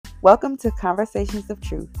Welcome to Conversations of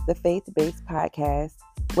Truth, the faith-based podcast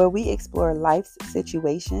where we explore life's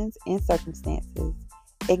situations and circumstances,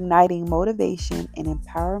 igniting motivation and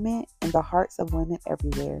empowerment in the hearts of women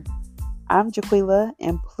everywhere. I'm Jaquila,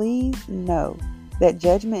 and please know that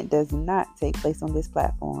judgment does not take place on this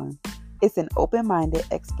platform. It's an open-minded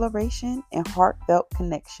exploration and heartfelt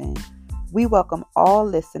connection. We welcome all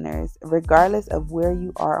listeners, regardless of where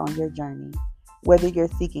you are on your journey. Whether you're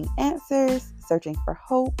seeking answers, searching for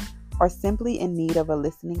hope, or simply in need of a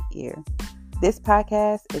listening ear, this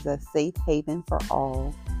podcast is a safe haven for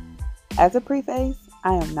all. As a preface,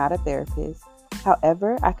 I am not a therapist.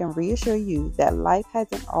 However, I can reassure you that life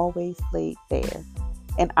hasn't always played fair,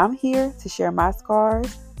 and I'm here to share my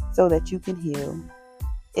scars so that you can heal.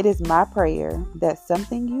 It is my prayer that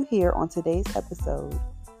something you hear on today's episode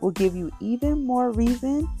will give you even more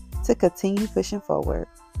reason to continue pushing forward.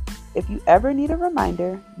 If you ever need a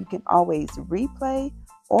reminder, you can always replay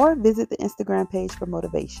or visit the Instagram page for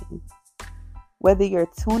motivation. Whether you're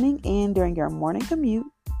tuning in during your morning commute,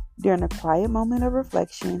 during a quiet moment of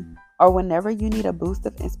reflection, or whenever you need a boost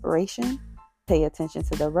of inspiration, pay attention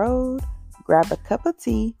to the road, grab a cup of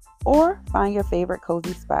tea, or find your favorite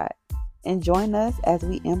cozy spot, and join us as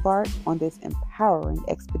we embark on this empowering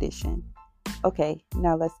expedition. Okay,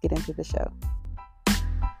 now let's get into the show.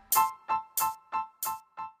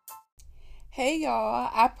 Hey y'all,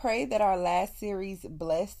 I pray that our last series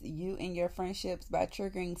blessed you and your friendships by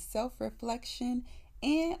triggering self-reflection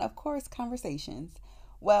and, of course, conversations.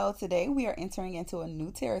 Well, today we are entering into a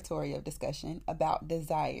new territory of discussion about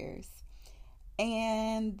desires.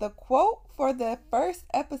 And the quote for the first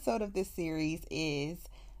episode of this series is,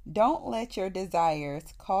 "Don't let your desires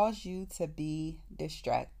cause you to be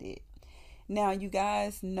distracted." Now, you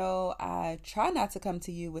guys know I try not to come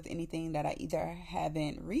to you with anything that I either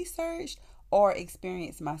haven't researched or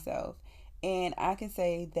experienced myself. And I can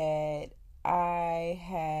say that I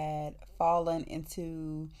had fallen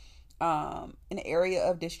into an area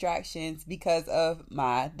of distractions because of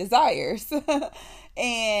my desires.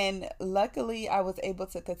 And luckily, I was able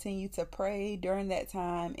to continue to pray during that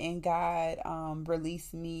time, and God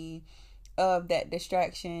released me of that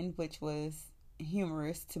distraction, which was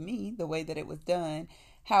humorous to me, the way that it was done.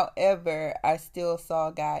 However, I still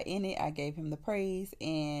saw God in it. I gave him the praise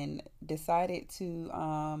and decided to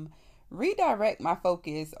redirect my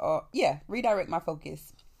focus.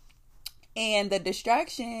 And the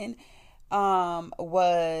distraction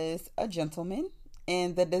was a gentleman.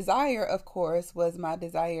 And the desire, of course, was my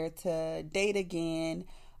desire to date again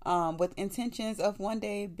with intentions of one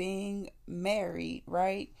day being married,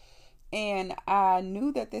 right? And I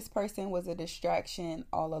knew that this person was a distraction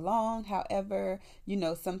all along. However,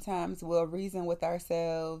 sometimes we'll reason with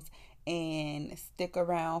ourselves and stick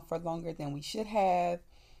around for longer than we should have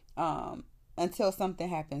until something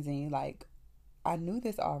happens and you're like, I knew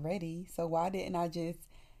this already, so why didn't I just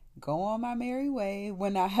go on my merry way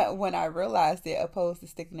when I realized it, opposed to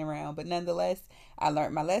sticking around? But nonetheless, I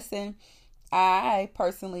learned my lesson. I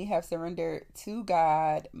personally have surrendered to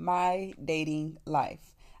God my dating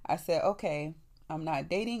life. I said, okay, I'm not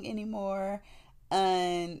dating anymore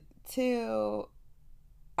until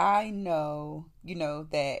I know,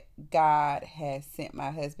 that God has sent my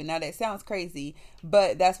husband. Now that sounds crazy,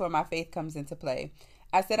 but that's where my faith comes into play.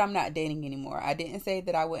 I said I'm not dating anymore. I didn't say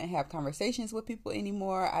that I wouldn't have conversations with people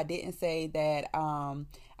anymore. I didn't say that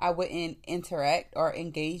I wouldn't interact or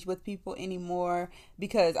engage with people anymore,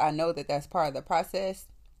 because I know that that's part of the process.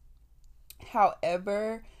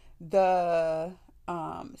 However, the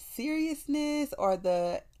seriousness or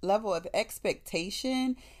the level of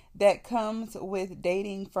expectation that comes with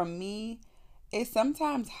dating from me is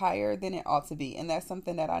sometimes higher than it ought to be. And that's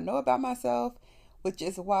something that I know about myself, which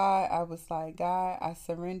is why I was like, God, I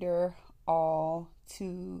surrender all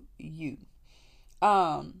to you.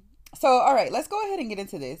 So, all right, let's go ahead and get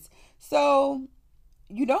into this. So,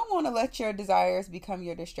 you don't want to let your desires become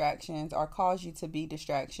your distractions or cause you to be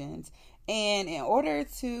distractions. And in order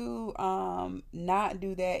to not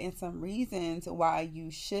do that, and some reasons why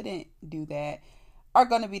you shouldn't do that are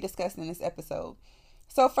going to be discussed in this episode.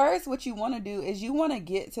 So first, what you want to do is you want to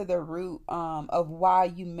get to the root of why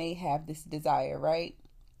you may have this desire, right?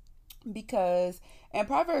 Because in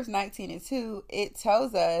Proverbs 19:2, it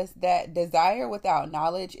tells us that desire without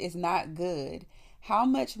knowledge is not good. How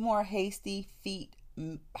much more will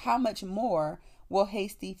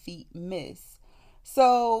hasty feet miss?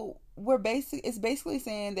 So it's basically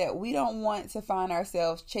saying that we don't want to find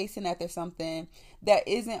ourselves chasing after something that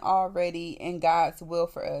isn't already in God's will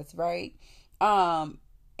for us, right? And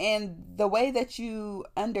the way that you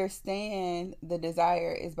understand the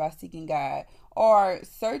desire is by seeking God, Or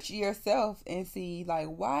search yourself and see, like,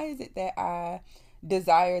 why is it that I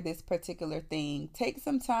desire this particular thing? Take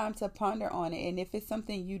some time to ponder on it. And if it's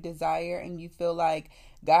something you desire and you feel like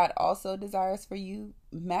God also desires for you,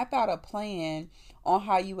 map out a plan on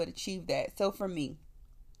how you would achieve that. So for me,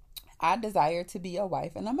 I desire to be a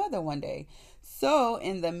wife and a mother one day. So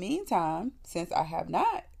in the meantime, since I have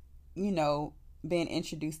not, been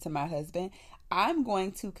introduced to my husband, I'm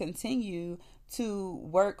going to continue to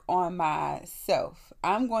work on myself.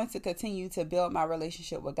 I'm going to continue to build my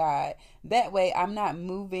relationship with God. That way I'm not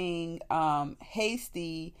moving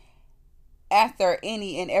hasty after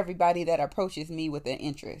any and everybody that approaches me with an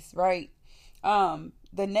interest, right? The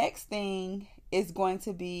next thing is going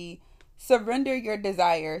to be surrender your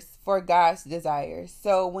desires for God's desires.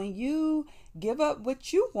 So when you give up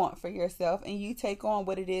what you want for yourself and you take on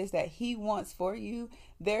what it is that He wants for you,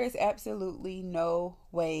 there is absolutely no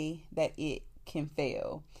way that it can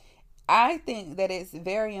fail. I think that it's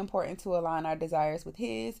very important to align our desires with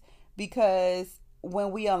His, because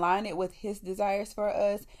when we align it with His desires for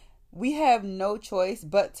us, we have no choice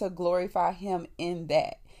but to glorify Him in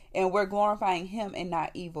that. And we're glorifying Him and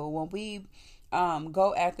not evil. When we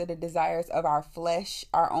go after the desires of our flesh,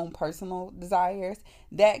 our own personal desires,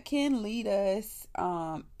 that can lead us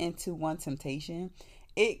into one temptation.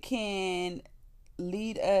 It can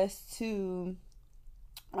lead us to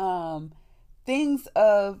things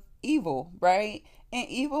of evil, right? And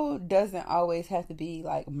evil doesn't always have to be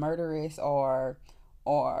like murderous or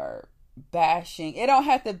bashing. It don't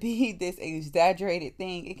have to be this exaggerated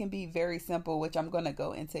thing. It can be very simple, which I'm going to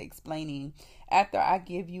go into explaining after I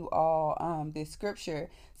give you all this scripture.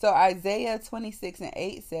 So Isaiah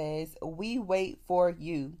 26:8 says, "We wait for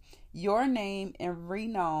you. Your name and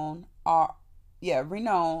renown are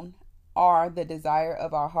the desire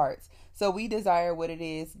of our hearts." So we desire what it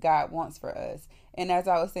is God wants for us. And as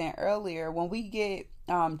I was saying earlier, when we get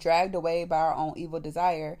dragged away by our own evil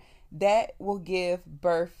desire, that will give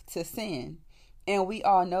birth to sin. And we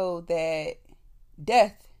all know that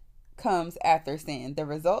death comes after sin. The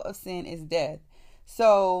result of sin is death.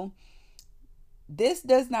 So this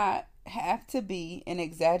does not have to be an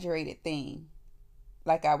exaggerated thing.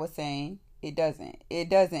 Like I was saying, it doesn't.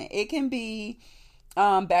 It can be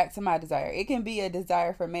back to my desire. It can be a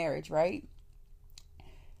desire for marriage, right?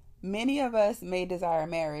 Many of us may desire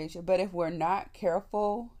marriage, but if we're not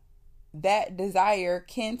careful, that desire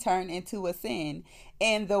can turn into a sin.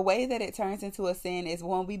 And the way that it turns into a sin is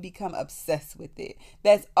when we become obsessed with it.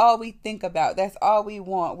 That's all we think about. That's all we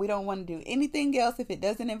want. We don't want to do anything else if it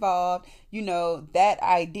doesn't involve, that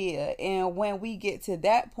idea. And when we get to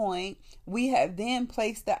that point, we have then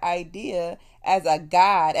placed the idea as a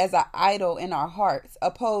God, as an idol in our hearts,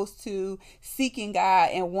 opposed to seeking God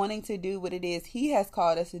and wanting to do what it is He has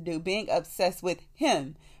called us to do, being obsessed with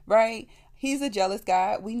Him, right? He's a jealous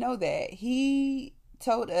God. We know that. He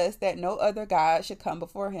told us that no other God should come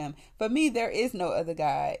before Him. For me, there is no other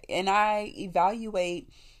God. And I evaluate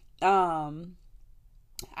my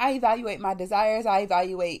desires. I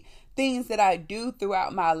evaluate things that I do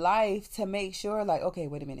throughout my life to make sure, like, okay,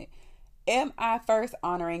 wait a minute. Am I first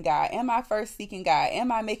honoring God? Am I first seeking God?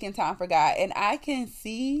 Am I making time for God? And I can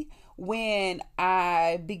see when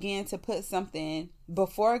I begin to put something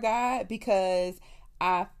before God, because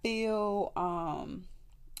I feel I'm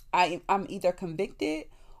either convicted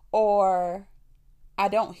or I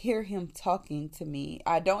don't hear Him talking to me.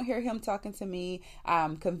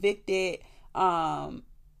 I'm convicted, and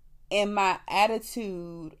my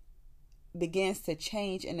attitude begins to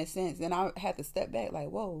change in a sense. And I have to step back like,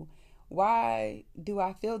 whoa, why do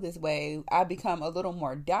I feel this way? I become a little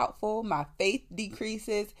more doubtful. My faith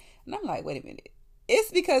decreases. And I'm like, wait a minute.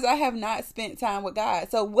 It's because I have not spent time with God.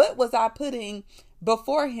 So what was I putting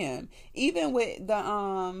before Him? Even with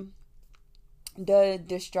the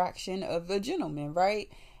distraction of a gentleman, right?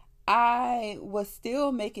 I was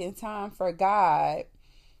still making time for God.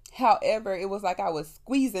 However, it was like I was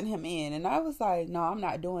squeezing Him in. And I was like, no, I'm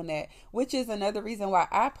not doing that. Which is another reason why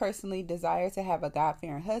I personally desire to have a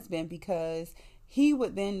God-fearing husband, because he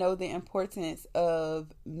would then know the importance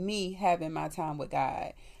of me having my time with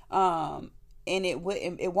God. And it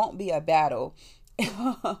won't be a battle.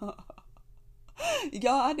 Y'all,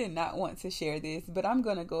 I did not want to share this, but I'm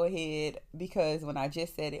going to go ahead, because when I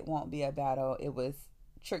just said it won't be a battle, it was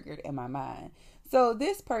triggered in my mind. So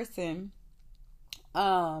this person,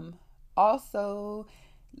 also,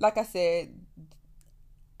 like I said,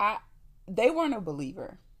 they weren't a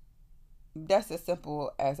believer. That's as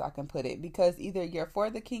simple as I can put it, because either you're for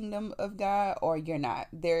the kingdom of God or you're not.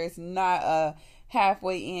 There's not a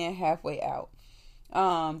halfway in, halfway out.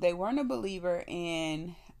 They weren't a believer,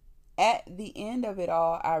 and at the end of it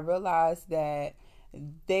all, I realized that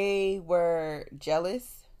they were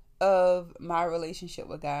jealous of my relationship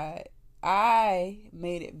with God. I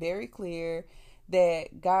made it very clear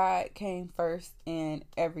that God came first in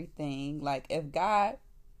everything. Like, if God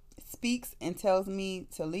speaks and tells me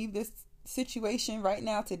to leave this situation right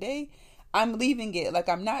now today, I'm leaving it. Like,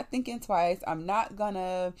 I'm not thinking twice. I'm not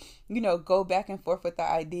gonna, go back and forth with the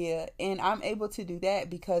idea. And I'm able to do that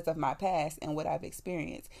because of my past and what I've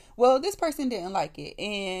experienced. Well, this person didn't like it,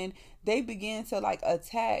 and they began to like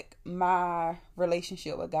attack my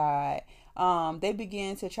relationship with God. They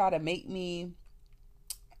began to try to make me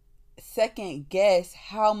second guess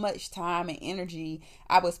how much time and energy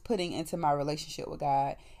I was putting into my relationship with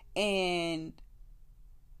God. And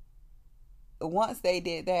once they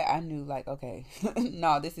did that, I knew, like, okay,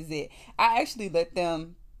 no, this is it. I actually let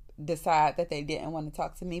them decide that they didn't want to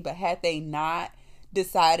talk to me, but had they not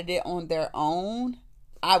decided it on their own,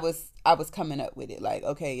 I was coming up with it, like,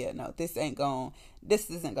 okay, yeah, no, this isn't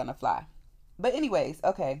gonna fly. But anyways,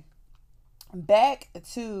 okay, back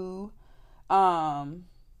to um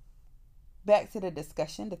the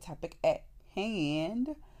discussion, the topic at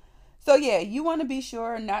hand. So yeah, you want to be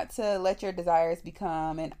sure not to let your desires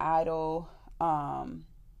become an idol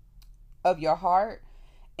of your heart.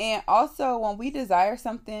 And also, when we desire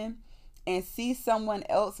something and see someone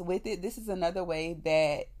else with it, this is another way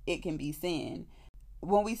that it can be sin.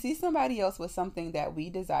 When we see somebody else with something that we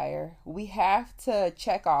desire, we have to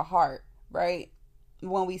check our heart, right?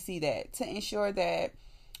 When we see that, to ensure that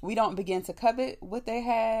we don't begin to covet what they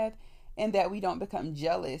have and that we don't become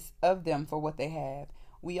jealous of them for what they have.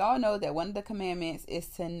 We all know that one of the commandments is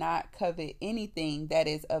to not covet anything that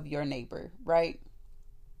is of your neighbor, right?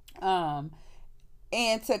 And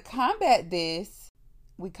to combat this,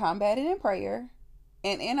 we combat it in prayer.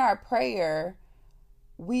 And in our prayer,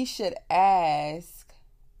 we should ask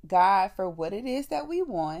God for what it is that we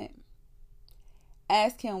want,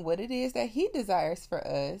 ask Him what it is that He desires for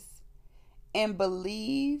us, and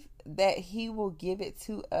believe that He will give it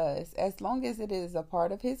to us. As long as it is a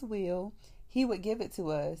part of His will, He would give it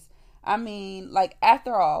to us. I mean, like,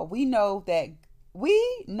 after all, we know that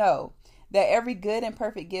every good and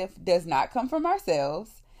perfect gift does not come from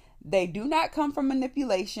ourselves. They do not come from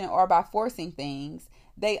manipulation or by forcing things.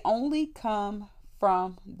 They only come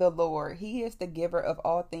from the Lord. He is the giver of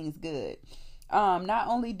all things good. Not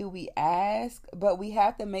only do we ask, but we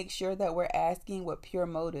have to make sure that we're asking with pure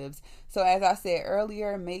motives. So as I said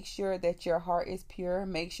earlier, make sure that your heart is pure.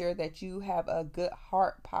 Make sure that you have a good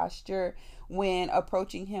heart posture when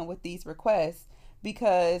approaching Him with these requests,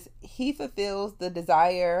 because He fulfills the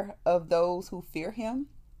desire of those who fear Him.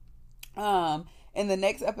 In the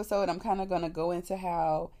next episode, I'm kind of going to go into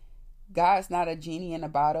how God's not a genie in a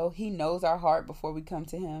bottle. He knows our heart before we come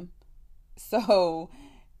to Him. So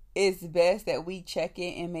it's best that we check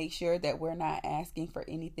it and make sure that we're not asking for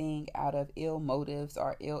anything out of ill motives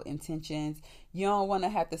or ill intentions. You don't want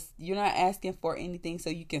to you're not asking for anything so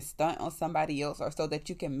you can stunt on somebody else, or so that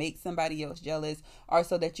you can make somebody else jealous, or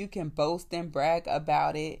so that you can boast and brag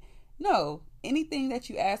about it. No, anything that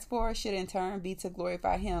you ask for should in turn be to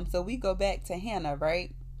glorify Him. So we go back to Hannah,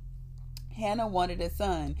 right? Hannah wanted a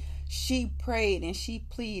son. She prayed and she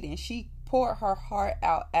pleaded and she poured her heart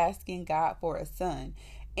out asking God for a son.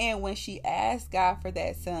 And when she asked God for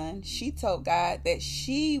that son, she told God that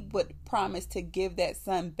she would promise to give that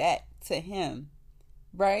son back to Him,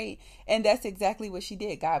 right? And that's exactly what she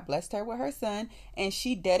did. God blessed her with her son, and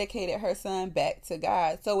she dedicated her son back to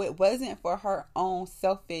God. So it wasn't for her own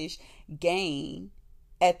selfish gain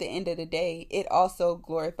at the end of the day. It also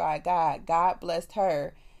glorified God. God blessed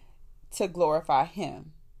her to glorify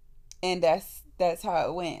Him. And that's how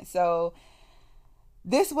it went. So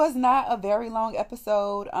this was not a very long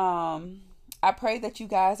episode. I pray that you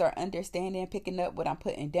guys are understanding, picking up what I'm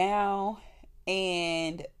putting down.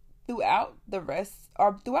 And throughout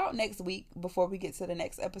next week, before we get to the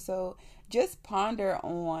next episode, just ponder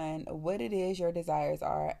on what it is your desires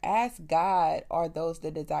are. Ask God, are those the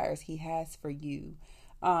desires He has for you?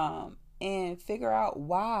 And figure out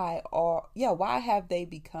why have they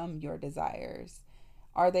become your desires?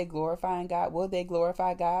 Are they glorifying God? Will they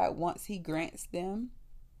glorify God once He grants them?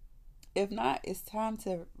 If not, it's time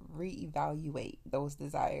to reevaluate those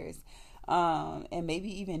desires, and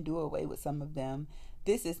maybe even do away with some of them.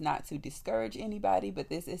 This is not to discourage anybody, but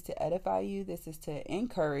this is to edify you. This is to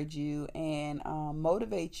encourage you and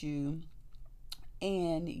motivate you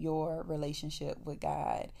in your relationship with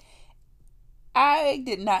God. I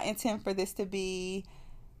did not intend for this to be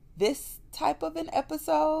this type of an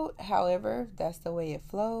episode. However, that's the way it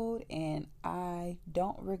flowed, and I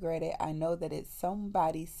don't regret it. I know that it's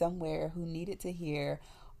somebody somewhere who needed to hear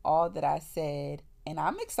all that I said, and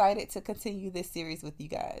I'm excited to continue this series with you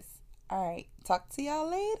guys. All right, talk to y'all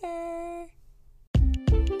later.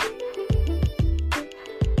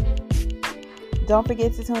 Don't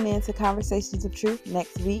forget to tune in to Conversations of Truth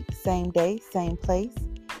next week, same day, same place.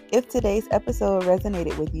 If today's episode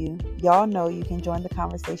resonated with you, y'all know you can join the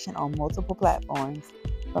conversation on multiple platforms,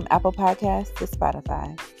 from Apple Podcasts to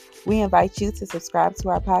Spotify. We invite you to subscribe to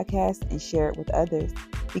our podcast and share it with others,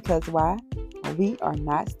 because why? We are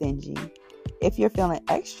not stingy. If you're feeling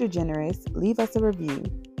extra generous, leave us a review.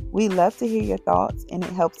 We love to hear your thoughts, and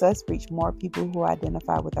it helps us reach more people who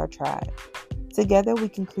identify with our tribe. Together, we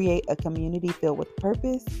can create a community filled with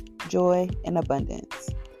purpose, joy, and abundance.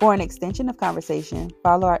 For an extension of conversation,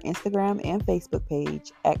 follow our Instagram and Facebook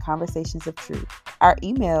page at Conversations of Truth. Our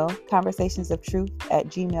email,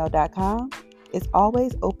 conversationsoftruth@gmail.com, is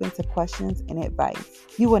always open to questions and advice.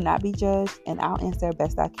 You will not be judged, and I'll answer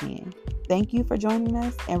best I can. Thank you for joining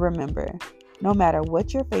us, and remember, no matter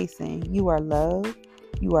what you're facing, you are loved,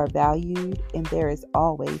 you are valued, and there is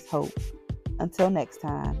always hope. Until next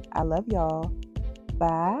time, I love y'all.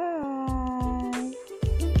 Bye.